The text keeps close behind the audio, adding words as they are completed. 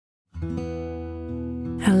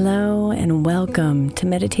Hello and welcome to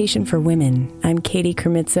Meditation for Women. I'm Katie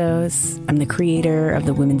Krimitsos. I'm the creator of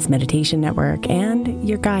the Women's Meditation Network and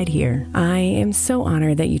your guide here. I am so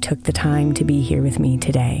honored that you took the time to be here with me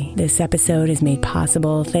today. This episode is made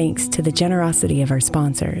possible thanks to the generosity of our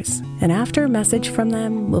sponsors. And after a message from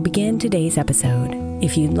them, we'll begin today's episode.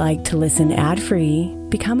 If you'd like to listen ad-free,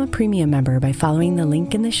 become a premium member by following the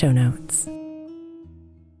link in the show notes.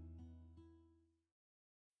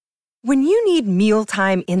 When you need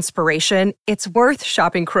mealtime inspiration, it's worth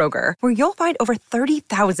shopping Kroger, where you'll find over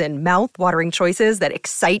 30,000 mouth-watering choices that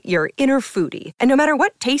excite your inner foodie. And no matter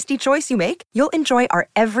what tasty choice you make, you'll enjoy our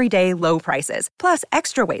everyday low prices, plus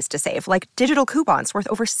extra ways to save, like digital coupons worth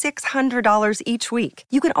over $600 each week.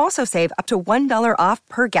 You can also save up to $1 off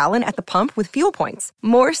per gallon at the pump with fuel points.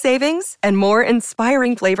 More savings and more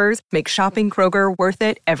inspiring flavors make shopping Kroger worth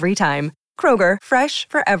it every time. Kroger, fresh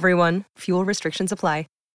for everyone. Fuel restrictions apply.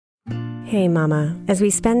 Hey Mama, as we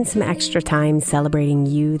spend some extra time celebrating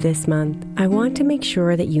you this month, I want to make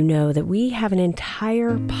sure that you know that we have an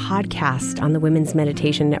entire podcast on the Women's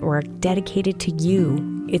Meditation Network dedicated to you.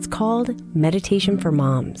 It's called Meditation for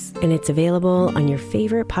Moms, and it's available on your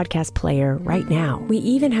favorite podcast player right now. We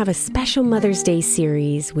even have a special Mother's Day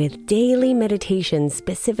series with daily meditations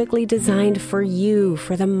specifically designed for you,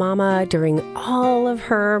 for the mama, during all of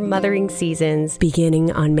her mothering seasons,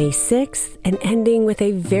 beginning on May 6th and ending with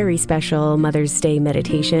a very special Mother's Day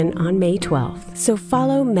meditation on May 12th. So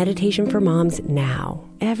follow Meditation for Moms now,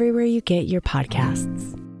 everywhere you get your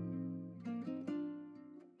podcasts.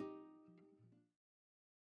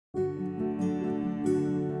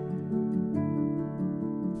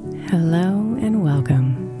 Hello and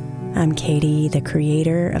welcome. I'm Katie, the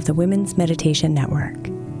creator of the Women's Meditation Network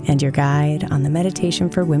and your guide on the Meditation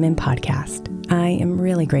for Women podcast. I am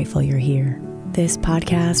really grateful you're here. This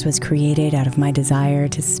podcast was created out of my desire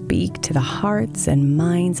to speak to the hearts and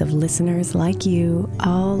minds of listeners like you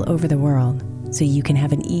all over the world, so you can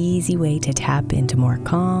have an easy way to tap into more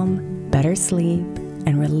calm, better sleep,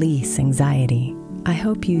 and release anxiety. I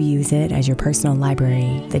hope you use it as your personal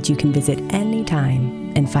library that you can visit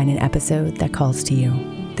anytime and find an episode that calls to you.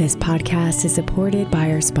 This podcast is supported by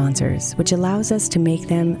our sponsors, which allows us to make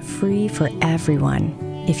them free for everyone.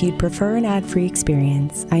 If you'd prefer an ad-free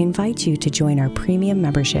experience, I invite you to join our premium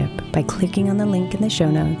membership by clicking on the link in the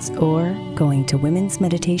show notes or going to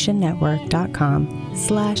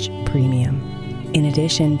womensmeditationnetwork.com/premium. In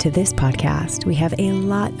addition to this podcast, we have a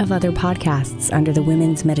lot of other podcasts under the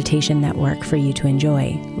Women's Meditation Network for you to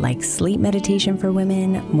enjoy, like Sleep Meditation for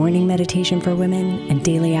Women, Morning Meditation for Women, and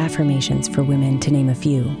Daily Affirmations for Women, to name a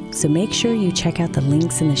few. So make sure you check out the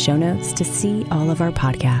links in the show notes to see all of our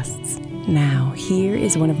podcasts. Now, here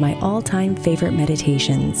is one of my all-time favorite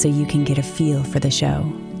meditations so you can get a feel for the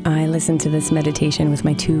show. I listen to this meditation with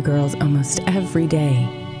my two girls almost every day.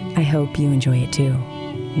 I hope you enjoy it too.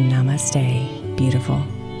 Namaste. Beautiful.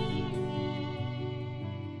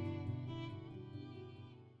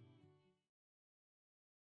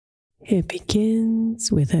 It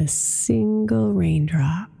begins with a single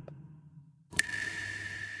raindrop.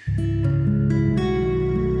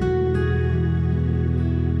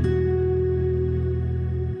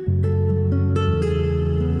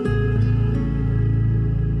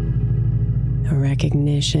 A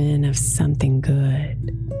recognition of something good.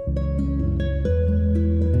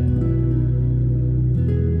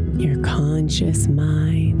 Your conscious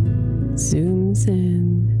mind zooms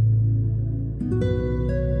in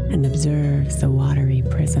and observes the watery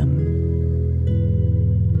prism,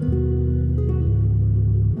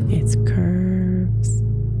 its curves,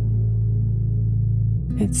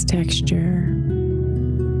 its texture,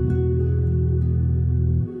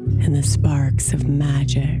 and the sparks of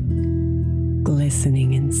magic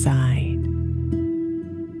glistening inside.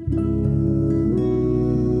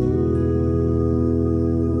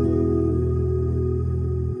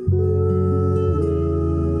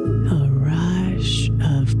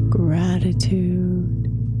 Gratitude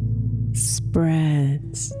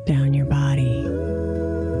spreads down your body.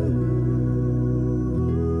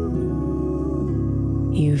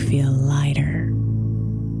 You feel lighter,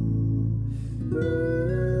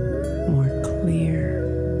 more clear,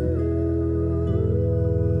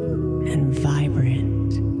 and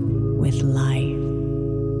vibrant with life.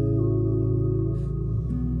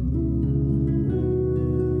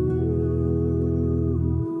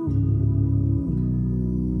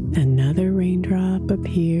 Another raindrop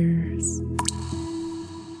appears,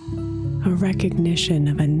 a recognition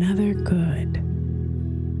of another good.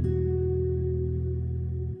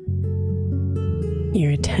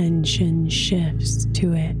 Your attention shifts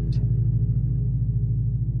to it,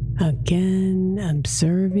 again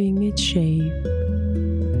observing its shape,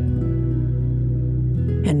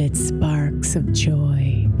 and its sparks of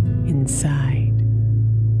joy inside.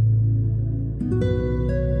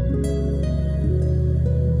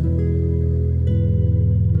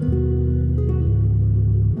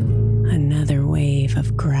 Another wave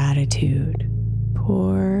of gratitude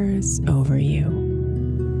pours over you.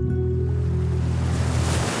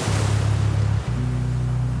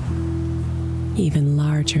 Even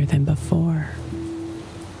larger than before.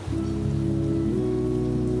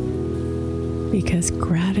 Because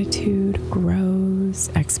gratitude grows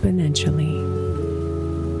exponentially.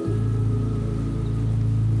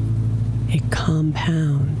 It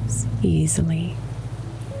compounds easily.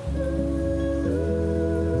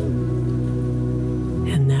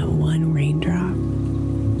 And that one raindrop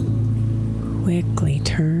quickly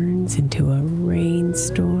turns into a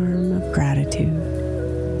rainstorm of gratitude,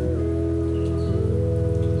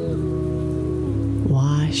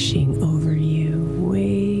 washing over you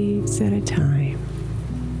waves at a time,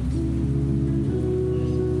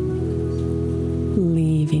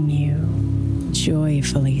 leaving you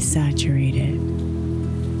joyfully saturated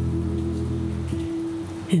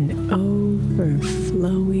and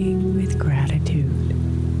overflowing with gratitude.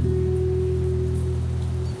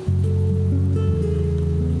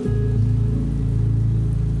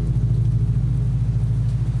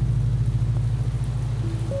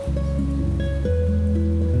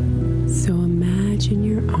 So imagine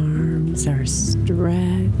your arms are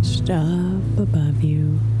stretched up above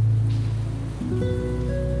you,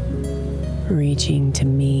 reaching to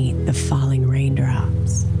meet the falling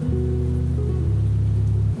raindrops,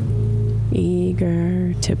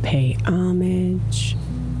 eager to pay homage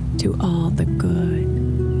to all the good.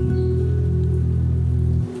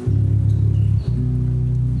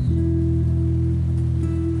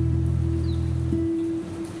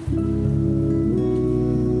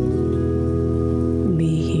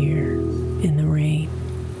 Be here in the rain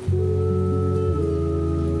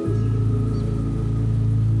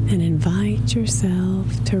and invite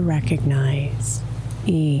yourself to recognize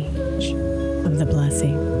each of the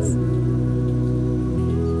blessings.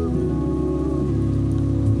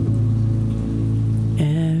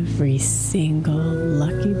 Every single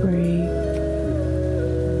lucky break,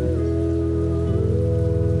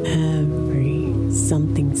 every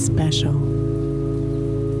something special,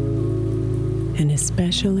 and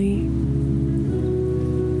especially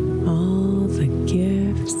all the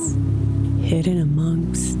gifts hidden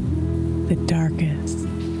amongst the darkest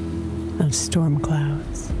of storm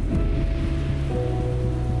clouds.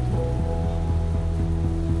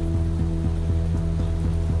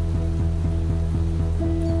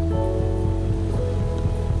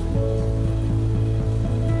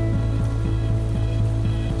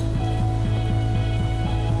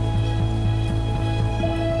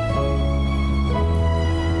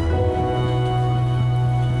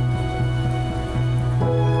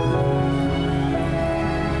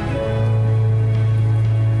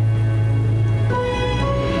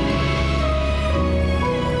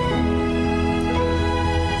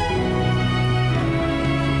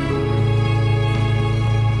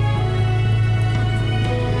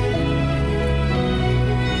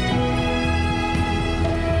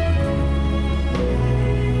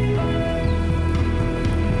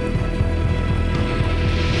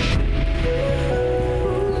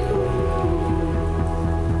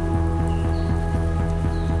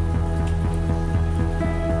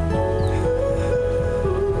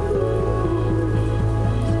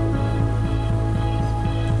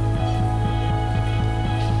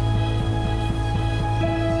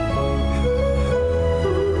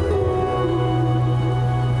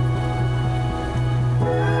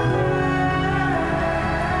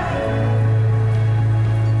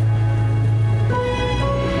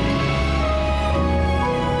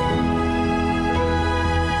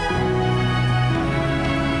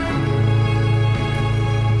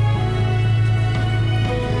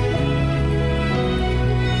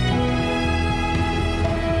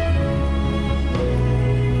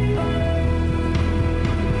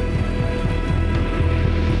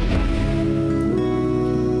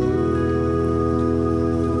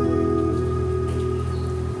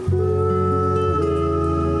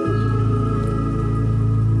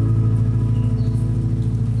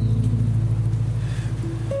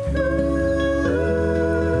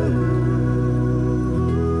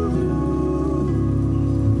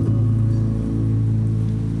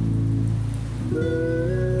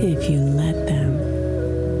 If you let them,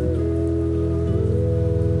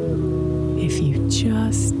 if you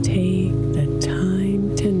just take the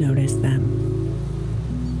time to notice them,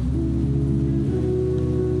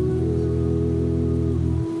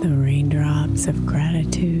 the raindrops of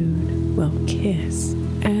gratitude will kiss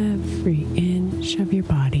every inch of your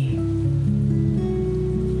body,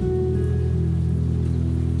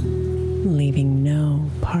 leaving no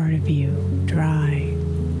part of you dry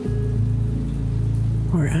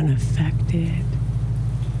or unaffected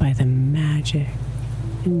by the magic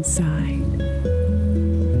inside.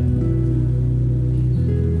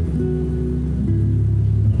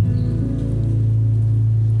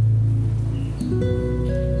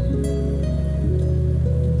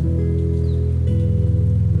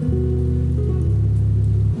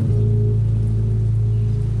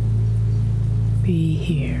 Be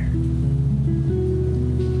here,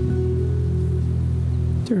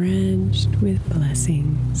 drenched with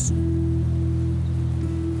blessings,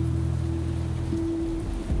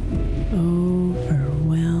 overwhelmed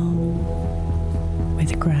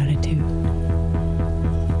with gratitude.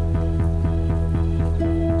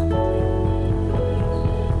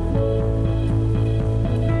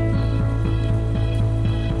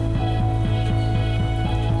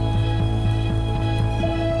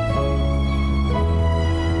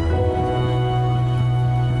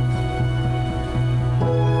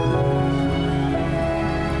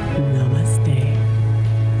 Namaste,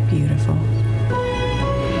 beautiful.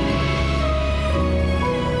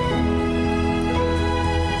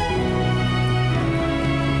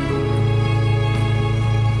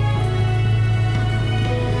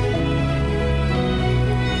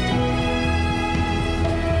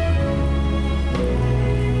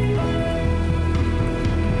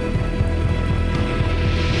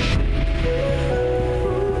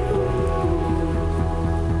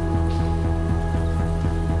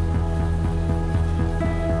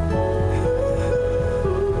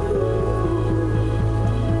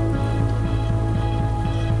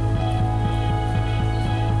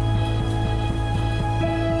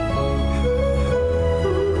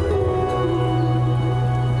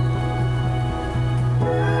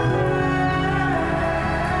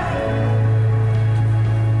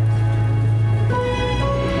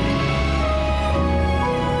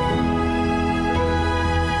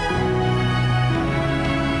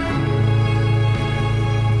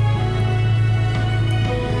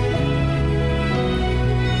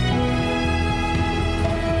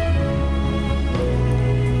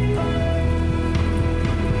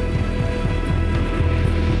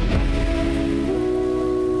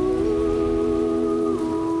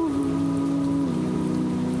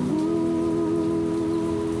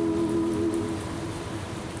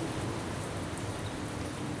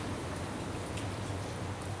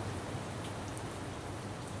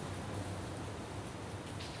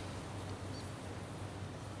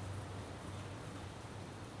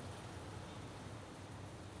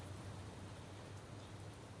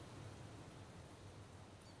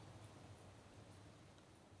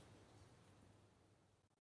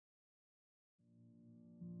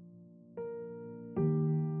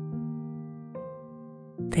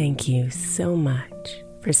 Thank you so much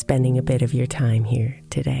for spending a bit of your time here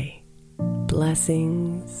today.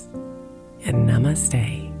 Blessings and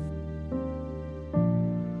namaste.